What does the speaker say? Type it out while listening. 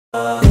When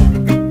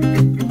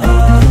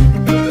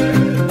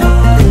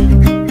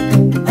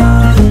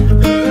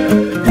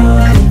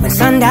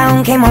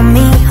sundown came on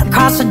me,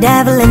 across the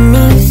devil and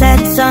he said,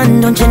 son,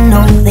 don't you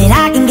know that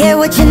I can get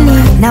what you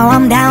need? Now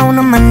I'm down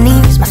on my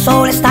knees, my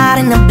soul is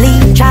starting to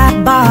bleed.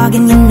 Tried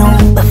bargain, you know,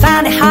 but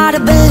found it hard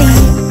to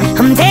believe.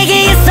 I'm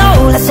taking your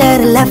soul, I said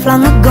it left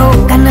long ago.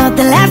 Got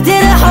nothing left to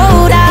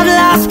hold, I've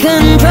lost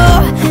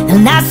control.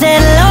 And I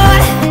said,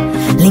 Lord,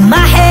 leave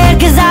my head,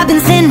 cause I've been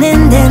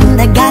sinning. Then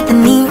I got the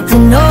need to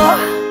know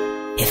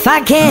if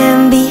I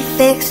can be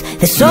fixed.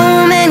 There's so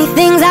many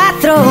things I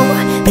throw,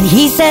 but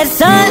he said,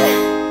 son,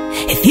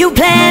 if you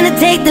plan to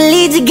take the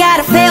lead, you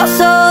gotta fail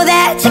so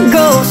that you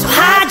go. So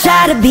I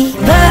try to be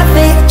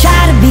perfect,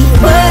 try to be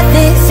worth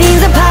it.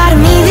 Seems a part of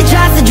me that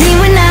tries to dream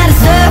when I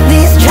deserve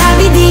this. Try to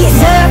be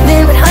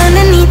deserving, but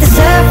underneath the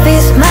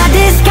surface, my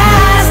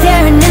disguise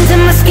tearing into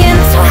my skin.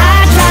 So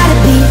I try to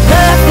be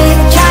perfect,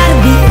 try to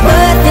be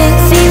worth it.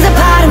 Seems a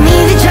part of me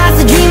that tries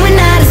to dream when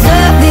I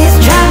deserve this.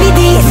 Try to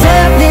be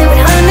deserving, but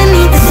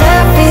underneath the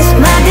surface,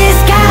 my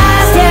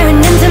disguise tearing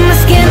into my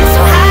skin.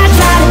 So I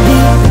try to be.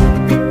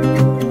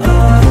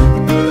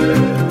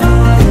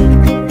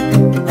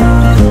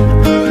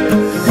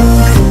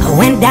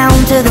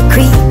 Down to the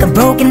creek, a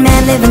broken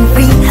man living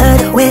free.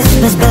 Heard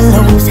whispers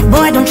below, said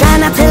boy don't try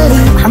not to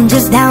leave. I'm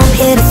just down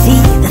here to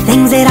see the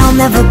things that I'll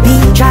never be.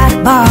 Try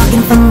to bargain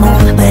for more,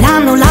 but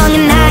I'm no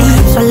longer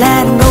naive. So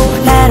let him go,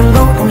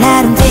 don't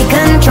let him take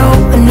control.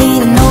 I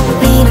need to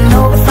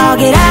know if I'll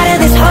get out of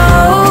this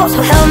hole.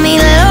 So help me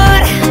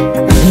Lord,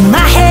 in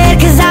my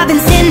head, cause I've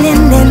been sinning.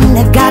 And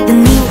I've got the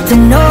need to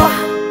know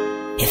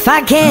if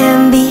I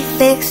can be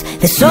fixed.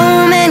 There's so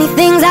many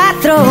things I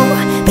throw,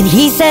 but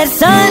he said,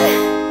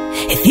 son,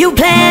 if you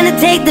plan to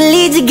take the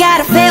lead, you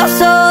gotta fail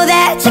so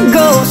that you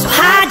go. So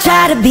I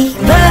try to be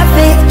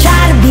perfect,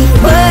 try to be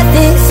worth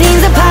it.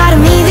 Seems a part of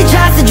me that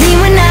tries to dream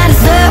when I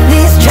deserve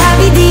this. Try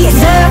to be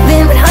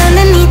deserving, but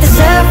underneath the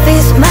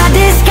surface, my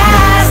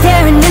disguise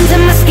tearing into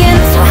my skin.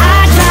 So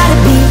I try to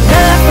be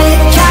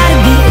perfect, try to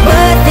be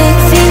worth it.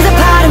 Seems a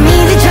part of me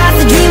that tries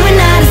to dream when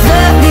I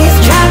deserve this.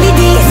 Try to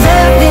be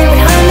deserving,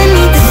 but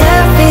underneath the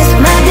surface,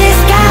 my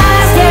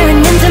disguise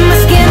tearing into my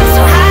skin.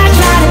 So I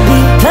try to be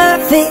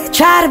perfect,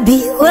 try to be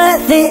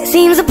worth it.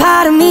 Seems a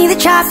part of me that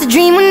tries to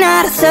dream when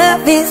I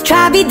deserve this.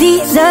 Try to be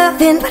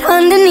deserving, but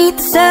underneath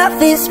the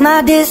surface,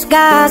 my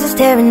disguise is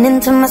tearing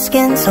into my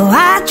skin. So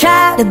I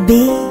try to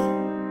be